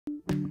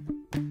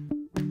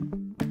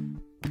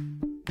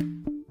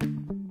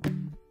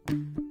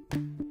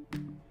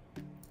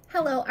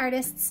Hello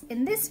artists!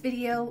 In this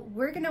video,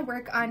 we're gonna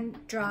work on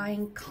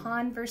drawing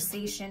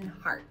conversation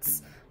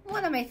hearts,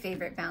 one of my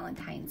favorite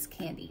Valentine's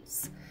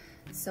candies.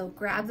 So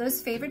grab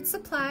those favorite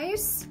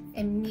supplies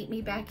and meet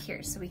me back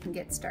here so we can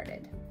get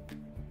started.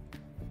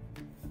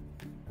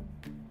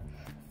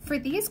 For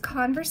these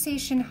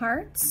conversation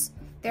hearts,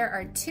 there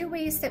are two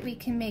ways that we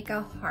can make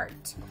a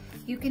heart.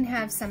 You can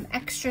have some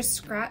extra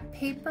scrap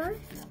paper,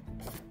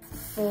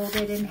 fold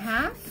it in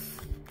half,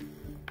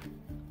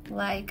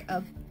 like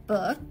a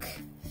book.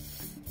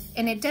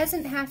 And it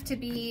doesn't have to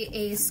be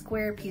a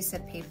square piece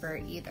of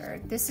paper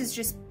either. This is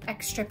just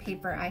extra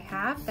paper I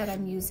have that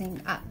I'm using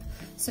up.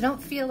 So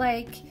don't feel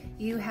like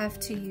you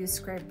have to use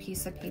square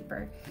piece of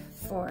paper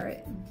for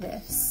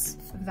this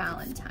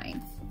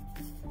Valentine.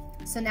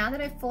 So now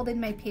that I've folded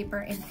my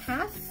paper in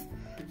half,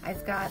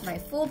 I've got my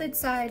folded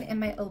side and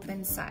my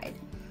open side.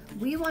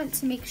 We want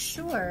to make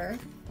sure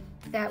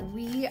that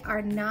we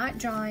are not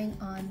drawing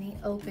on the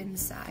open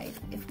side.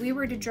 If we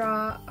were to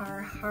draw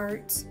our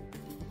heart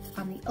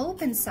on the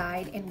open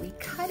side and we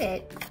cut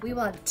it, we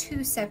will have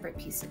two separate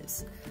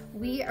pieces.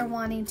 We are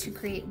wanting to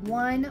create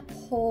one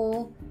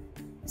whole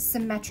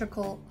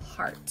symmetrical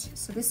heart.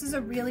 So this is a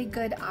really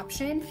good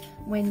option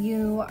when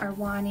you are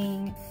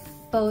wanting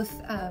both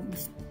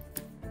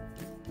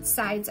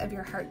sides of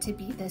your heart to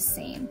be the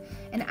same.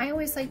 And I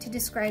always like to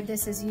describe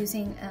this as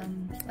using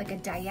like a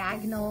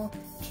diagonal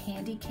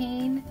candy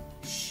cane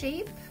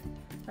shape,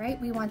 right?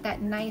 We want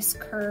that nice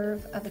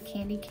curve of a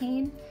candy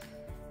cane,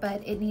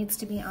 but it needs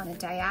to be on a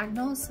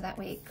diagonal so that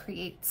way it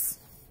creates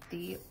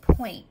the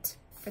point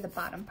for the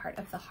bottom part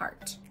of the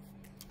heart.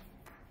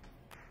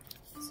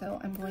 So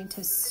I'm going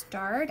to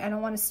start. I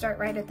don't want to start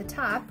right at the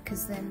top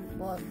because then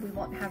we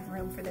won't have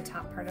room for the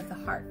top part of the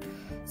heart.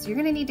 So you're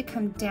going to need to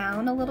come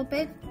down a little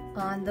bit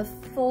on the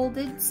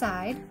folded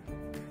side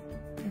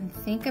and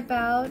think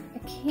about a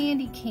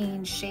candy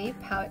cane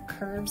shape, how it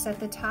curves at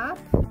the top,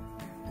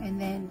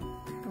 and then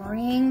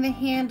bring the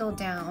handle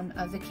down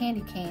of the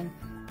candy cane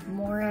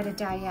more at a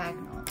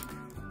diagonal.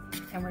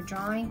 And we're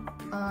drawing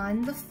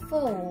on the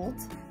fold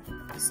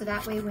so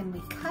that way when we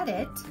cut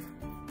it,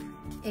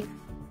 it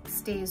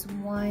stays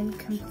one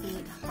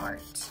complete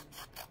heart.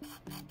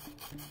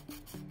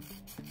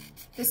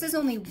 This is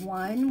only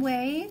one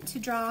way to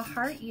draw a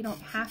heart. You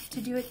don't have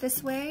to do it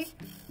this way.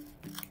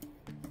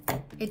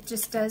 It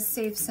just does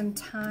save some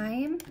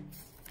time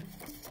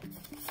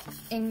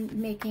in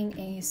making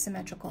a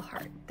symmetrical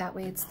heart. That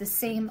way it's the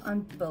same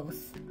on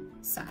both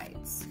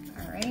sides,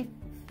 all right?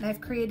 And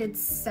I've created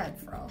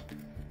several,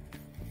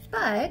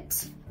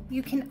 but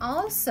you can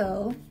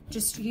also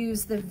just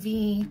use the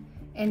V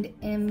and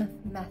M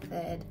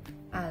method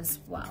as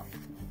well.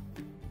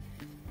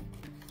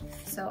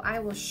 So I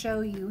will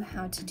show you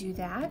how to do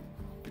that.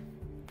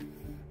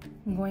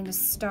 I'm going to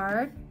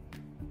start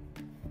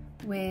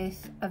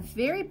with a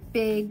very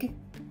big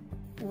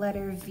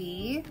letter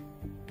V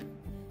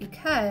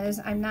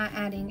because I'm not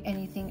adding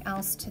anything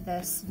else to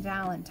this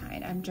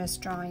Valentine. I'm just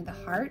drawing the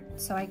heart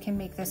so I can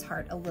make this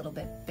heart a little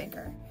bit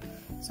bigger.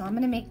 So I'm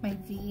gonna make my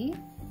V.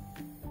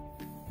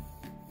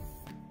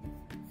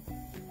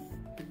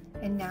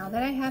 And now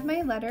that I have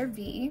my letter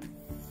V,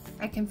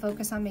 I can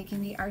focus on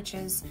making the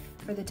arches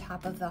for the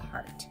top of the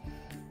heart.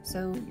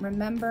 So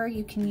remember,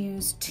 you can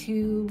use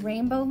two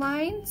rainbow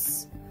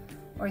lines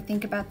or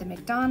think about the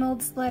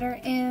McDonald's letter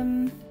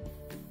M,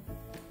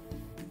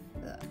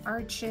 the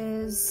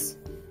arches.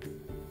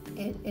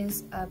 It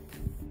is up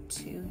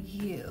to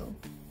you.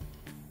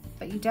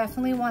 But you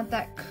definitely want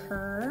that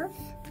curve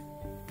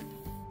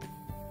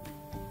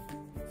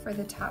for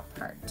the top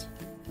part.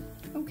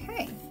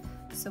 Okay,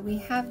 so we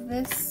have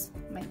this.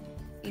 I might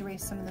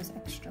erase some of those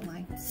extra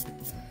lines.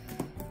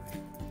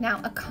 Now,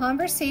 a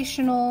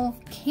conversational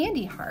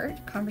candy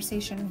heart,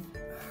 conversation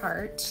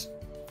heart,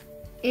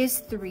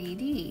 is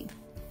 3D.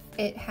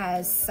 It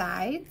has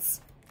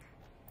sides,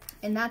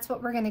 and that's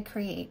what we're gonna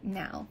create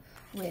now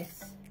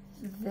with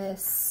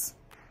this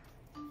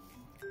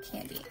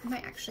candy. I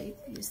might actually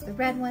use the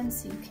red one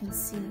so you can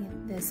see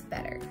this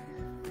better.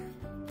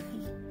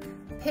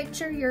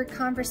 Picture your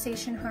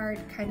conversation heart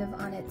kind of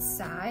on its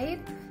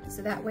side,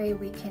 so that way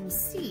we can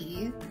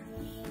see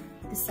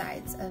the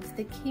sides of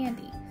the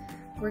candy.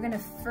 We're gonna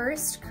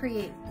first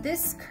create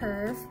this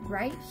curve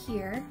right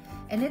here,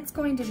 and it's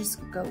going to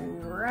just go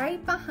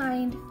right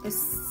behind the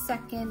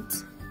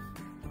second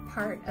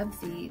part of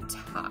the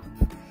top.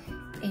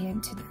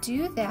 And to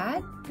do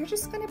that, you're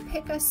just gonna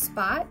pick a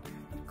spot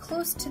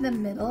close to the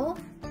middle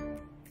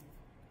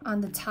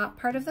on the top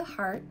part of the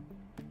heart,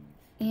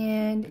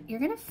 and you're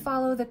gonna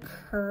follow the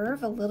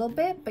curve a little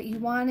bit, but you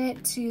want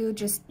it to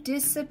just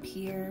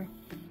disappear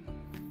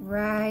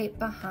right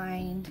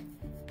behind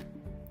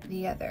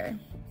the other.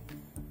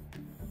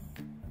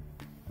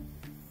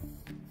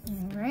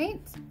 All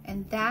right,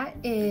 and that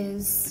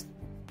is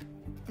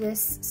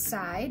this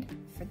side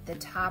for the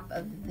top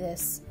of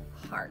this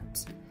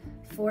heart.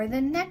 For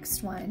the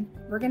next one,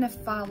 we're gonna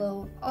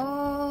follow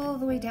all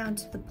the way down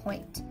to the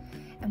point,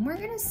 and we're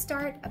gonna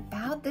start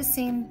about the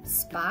same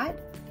spot,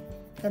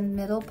 the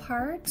middle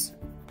part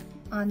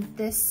on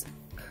this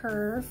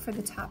curve for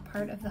the top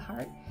part of the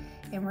heart,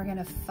 and we're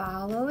gonna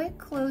follow it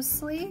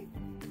closely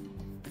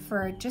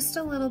for just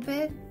a little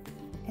bit,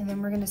 and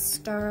then we're gonna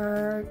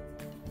start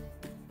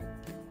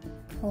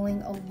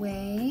pulling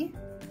away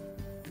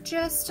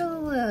just a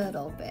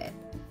little bit.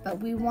 But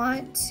we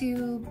want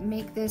to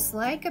make this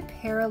like a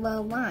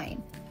parallel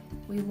line.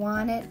 We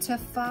want it to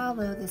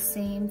follow the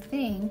same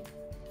thing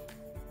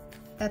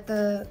that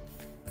the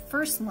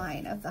first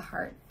line of the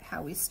heart,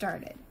 how we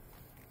started.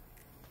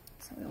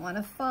 So we want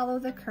to follow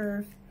the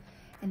curve,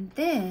 and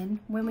then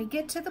when we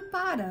get to the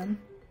bottom,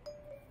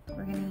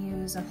 we're going to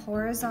use a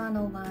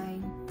horizontal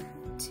line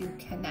to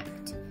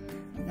connect,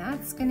 and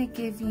that's going to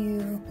give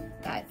you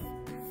that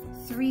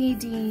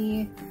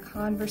 3D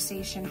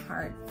conversation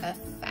heart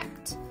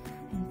effect.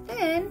 And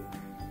then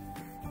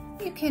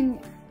you can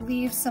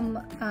leave some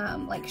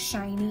like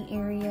shiny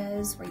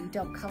areas where you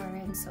don't color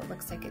in so it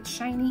looks like it's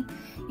shiny.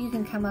 You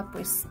can come up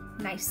with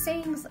nice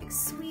sayings like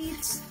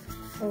sweet,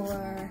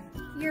 or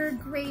you're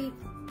great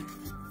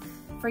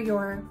for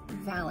your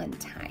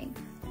Valentine.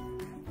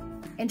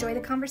 Enjoy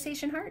the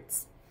conversation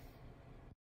hearts.